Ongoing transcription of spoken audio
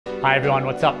Hi everyone,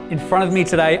 what's up? In front of me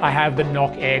today, I have the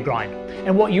Knock Aergrind.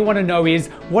 And what you want to know is,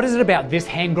 what is it about this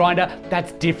hand grinder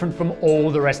that's different from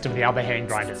all the rest of the other hand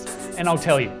grinders? And I'll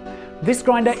tell you, this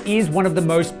grinder is one of the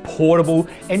most portable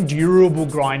and durable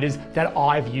grinders that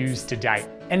I've used to date.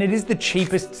 And it is the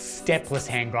cheapest stepless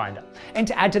hand grinder. And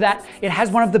to add to that, it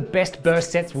has one of the best burst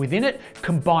sets within it,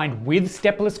 combined with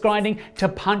stepless grinding to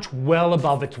punch well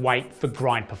above its weight for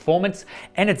grind performance,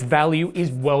 and its value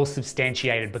is well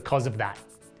substantiated because of that.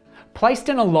 Placed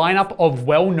in a lineup of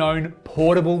well-known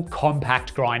portable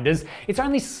compact grinders, it's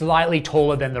only slightly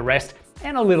taller than the rest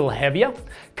and a little heavier.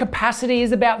 Capacity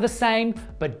is about the same,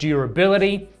 but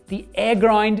durability, the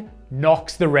Aergrind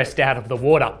knocks the rest out of the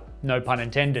water, no pun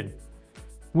intended.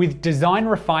 With design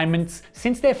refinements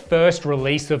since their first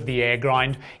release of the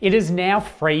Aergrind, it is now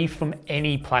free from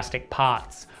any plastic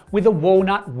parts, with a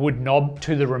walnut wood knob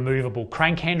to the removable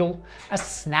crank handle, a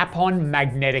snap-on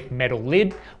magnetic metal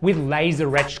lid with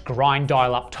laser-etched grind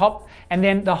dial up top, and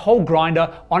then the whole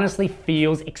grinder honestly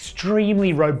feels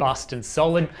extremely robust and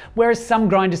solid. Whereas some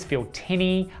grinders feel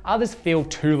tinny, others feel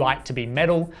too light to be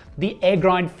metal, the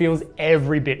Aergrind feels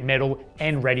every bit metal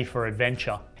and ready for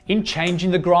adventure. In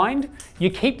changing the grind, you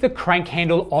keep the crank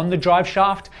handle on the drive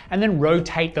shaft and then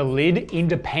rotate the lid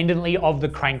independently of the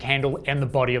crank handle and the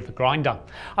body of the grinder.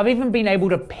 I've even been able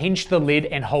to pinch the lid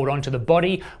and hold onto the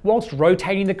body whilst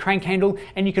rotating the crank handle,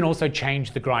 and you can also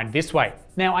change the grind this way.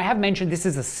 Now, I have mentioned this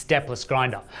is a stepless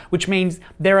grinder, which means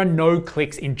there are no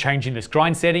clicks in changing this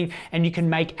grind setting, and you can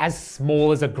make as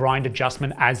small as a grind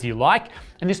adjustment as you like.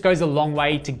 And this goes a long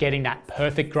way to getting that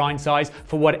perfect grind size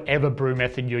for whatever brew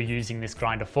method you're using this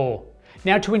grinder for.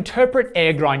 Now, to interpret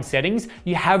Aergrind settings,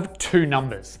 you have two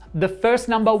numbers. The first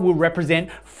number will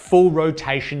represent full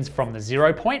rotations from the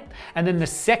 0 point, and then the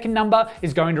second number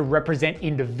is going to represent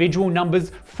individual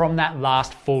numbers from that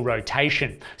last full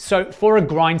rotation. So for a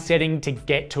grind setting to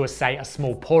get to say a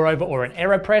small pour over or an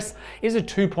AeroPress is a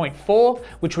 2.4,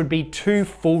 which would be 2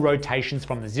 full rotations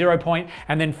from the 0 point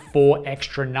and then 4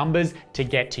 extra numbers to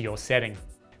get to your setting.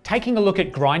 Taking a look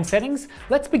at grind settings,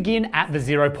 let's begin at the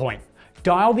 0 point.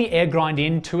 Dial the Aergrind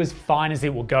in to as fine as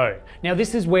it will go. Now,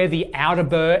 this is where the outer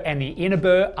burr and the inner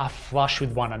burr are flush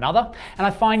with one another, and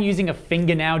I find using a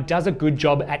fingernail does a good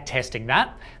job at testing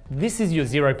that. This is your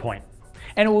 0 point,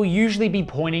 and it will usually be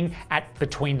pointing at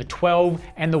between the 12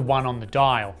 and the 1 on the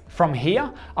dial. From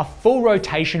here, a full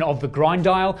rotation of the grind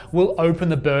dial will open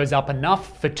the burrs up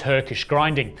enough for Turkish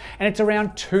grinding, and it's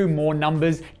around 2 more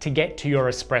numbers to get to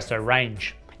your espresso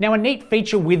range. Now, a neat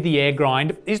feature with the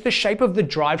Aergrind is the shape of the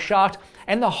drive shaft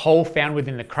and the hole found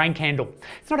within the crank handle.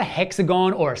 It's not a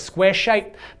hexagon or a square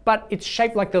shape, but it's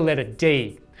shaped like the letter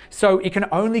D. So it can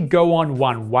only go on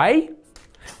one way,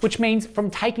 which means from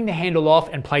taking the handle off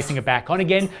and placing it back on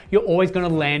again, you're always going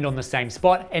to land on the same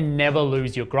spot and never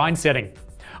lose your grind setting.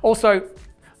 Also,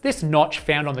 this notch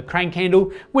found on the crank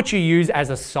handle, which you use as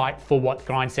a sight for what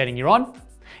grind setting you're on,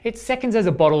 it seconds as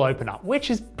a bottle opener, which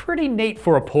is pretty neat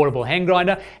for a portable hand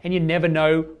grinder, and you never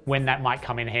know when that might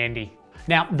come in handy.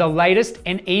 Now, the latest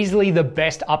and easily the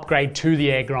best upgrade to the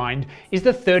Aergrind is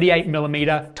the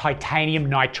 38mm titanium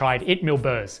nitride Italmil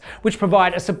burrs, which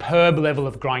provide a superb level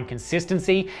of grind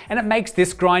consistency, and it makes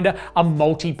this grinder a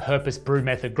multi-purpose brew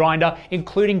method grinder,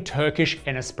 including Turkish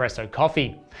and espresso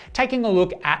coffee. Taking a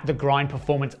look at the grind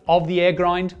performance of the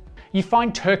Aergrind, you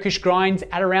find Turkish grinds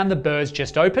at around the burrs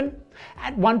just open.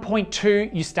 At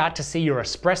 1.2, you start to see your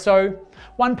espresso.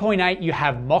 1.8, you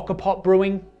have mocha pot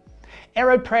brewing.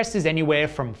 AeroPress is anywhere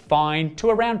from fine to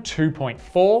around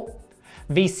 2.4.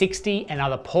 V60 and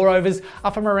other pour overs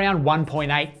are from around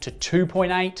 1.8 to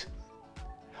 2.8.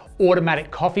 Automatic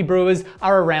coffee brewers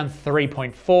are around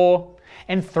 3.4.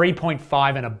 And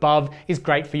 3.5 and above is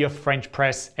great for your French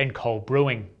press and cold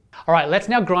brewing. All right, let's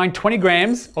now grind 20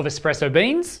 grams of espresso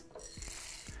beans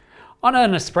on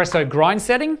an espresso grind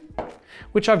setting,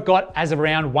 which I've got as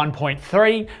around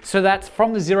 1.3. So that's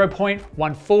from the 0 point,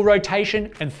 1 full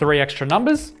rotation and 3 extra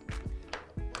numbers.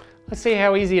 Let's see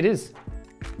how easy it is.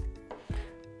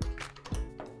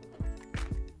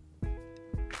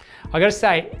 I gotta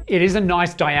say, it is a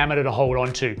nice diameter to hold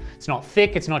on to. It's not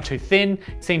thick, it's not too thin,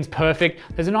 it seems perfect.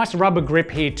 There's a nice rubber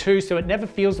grip here too, so it never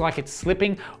feels like it's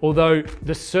slipping, although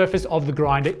the surface of the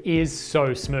grinder is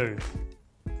so smooth.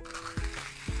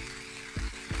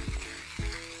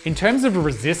 In terms of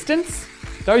resistance,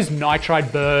 those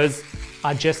nitride burrs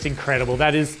are just incredible.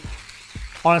 That is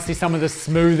honestly some of the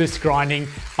smoothest grinding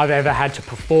I've ever had to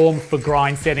perform for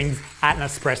grind settings at an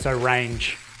espresso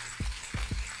range.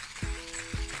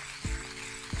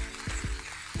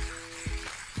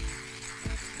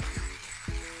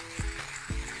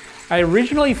 I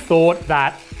originally thought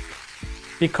that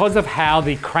because of how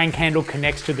the crank handle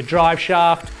connects to the drive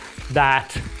shaft,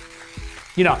 that,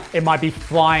 you know, it might be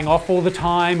flying off all the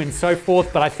time and so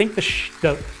forth, but I think the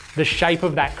shape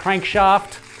of that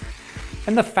crankshaft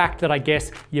and the fact that I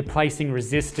guess you're placing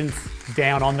resistance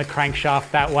down on the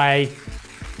crankshaft that way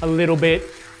a little bit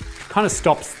kind of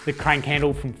stops the crank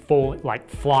handle from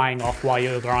flying off while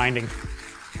you're grinding.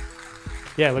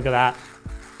 Yeah, look at that.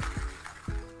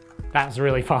 That's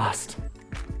really fast.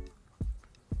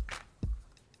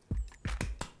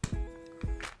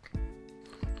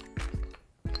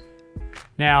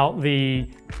 Now the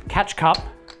catch cup,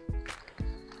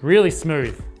 really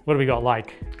smooth. What do we got,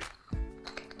 like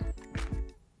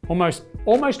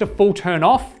almost a full turn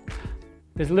off.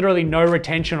 There's literally no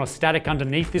retention or static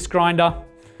underneath this grinder.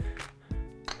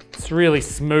 It's really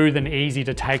smooth and easy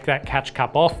to take that catch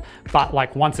cup off, but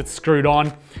like once it's screwed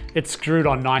on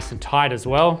nice and tight as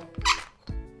well.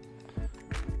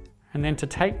 And then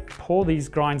to pour these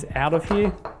grinds out of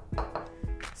here,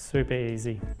 super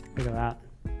easy. Look at that.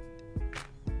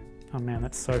 Oh man,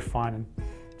 that's so fine and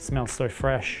smells so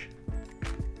fresh.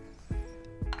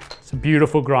 It's a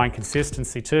beautiful grind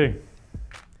consistency too.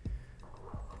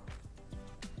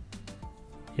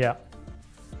 Yeah.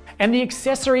 And the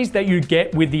accessories that you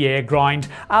get with the Aergrind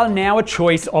are now a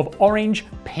choice of orange,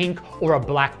 pink, or a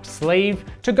black sleeve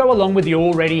to go along with the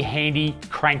already handy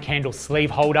crank handle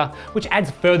sleeve holder, which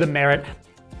adds further merit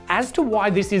as to why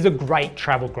this is a great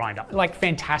travel grinder, like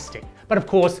fantastic. But of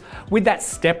course, with that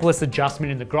stepless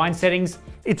adjustment in the grind settings,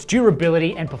 its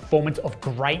durability and performance of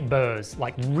great burrs,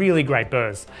 like really great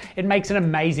burrs. It makes an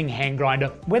amazing hand grinder,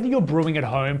 whether you're brewing at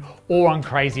home or on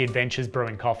crazy adventures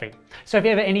brewing coffee. So if you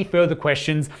have any further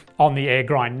questions on the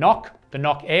Aergrind the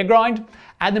Knock Aergrind,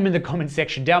 add them in the comment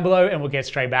section down below and we'll get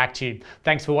straight back to you.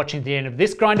 Thanks for watching the end of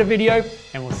this grinder video,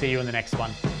 and we'll see you in the next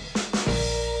one.